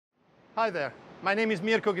Hi there, my name is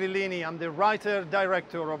Mirko Grillini. I'm the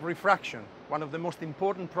writer-director of ReFraction, one of the most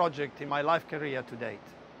important projects in my life career to date.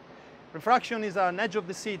 ReFraction is an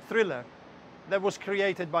edge-of-the-seat thriller that was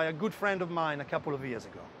created by a good friend of mine a couple of years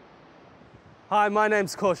ago. Hi, my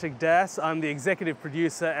name's Kaushik Das. I'm the executive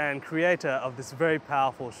producer and creator of this very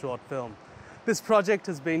powerful short film. This project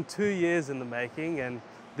has been 2 years in the making, and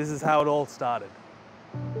this is how it all started.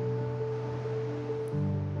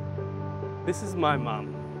 This is my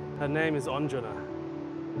mum. Her name is Anjana.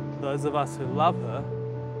 Those of us who love her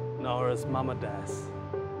know her as Mama Das.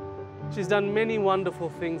 She's done many wonderful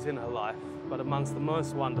things in her life, but amongst the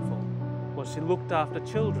most wonderful was she looked after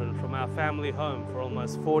children from our family home for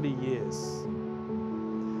almost 40 years.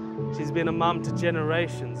 She's been a mum to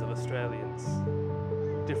generations of Australians.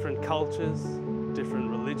 Different cultures,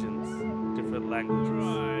 different religions, different languages.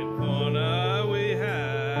 Right corner we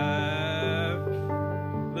have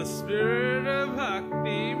the spirit of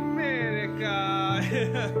Bhakti America.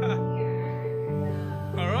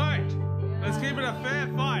 Alright, let's keep it a fair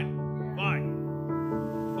fight.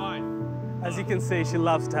 Fight. As you can see, she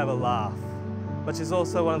loves to have a laugh, but she's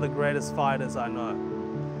also one of the greatest fighters I know.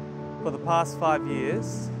 For the past 5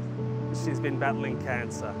 years, she's been battling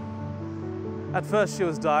cancer. At first, she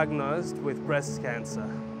was diagnosed with breast cancer.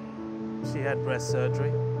 She had breast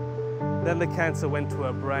surgery. Then the cancer went to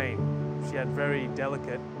her brain. She had very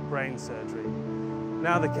delicate brain surgery.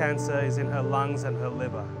 Now the cancer is in her lungs and her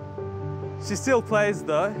liver. She still plays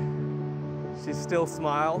though. She still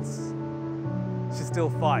smiles. She still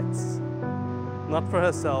fights. Not for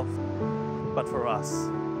herself, but for us.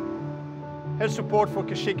 Her support for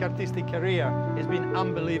Kaushik's artistic career has been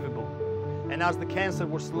unbelievable. And as the cancer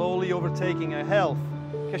was slowly overtaking her health,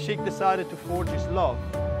 Kaushik decided to forge his love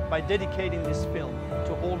by dedicating this film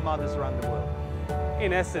to all mothers around the world.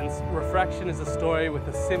 In essence, ReFraction is a story with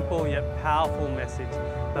a simple yet powerful message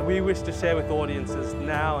that we wish to share with audiences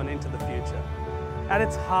now and into the future. At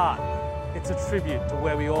its heart, it's a tribute to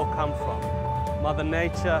where we all come from, Mother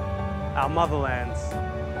Nature, our motherlands,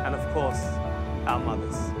 and of course, our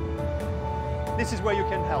mothers. This is where you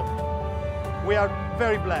can help. We are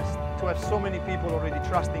very blessed to have so many people already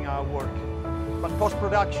trusting our work. But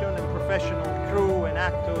post-production and professional crew and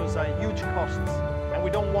actors are huge costs, and we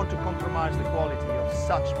don't want to compromise the quality of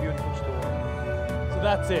such beautiful story. So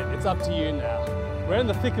that's it, it's up to you now. We're in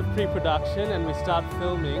the thick of pre-production and we start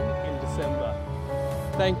filming in December.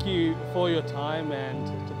 Thank you for your time, and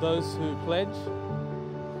to those who pledge,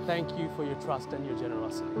 thank you for your trust and your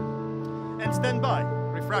generosity. And stand by,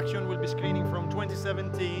 ReFraction will be screening from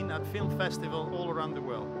 2017 at film festivals all around the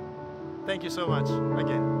world. Thank you so much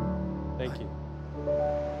again. Thank you.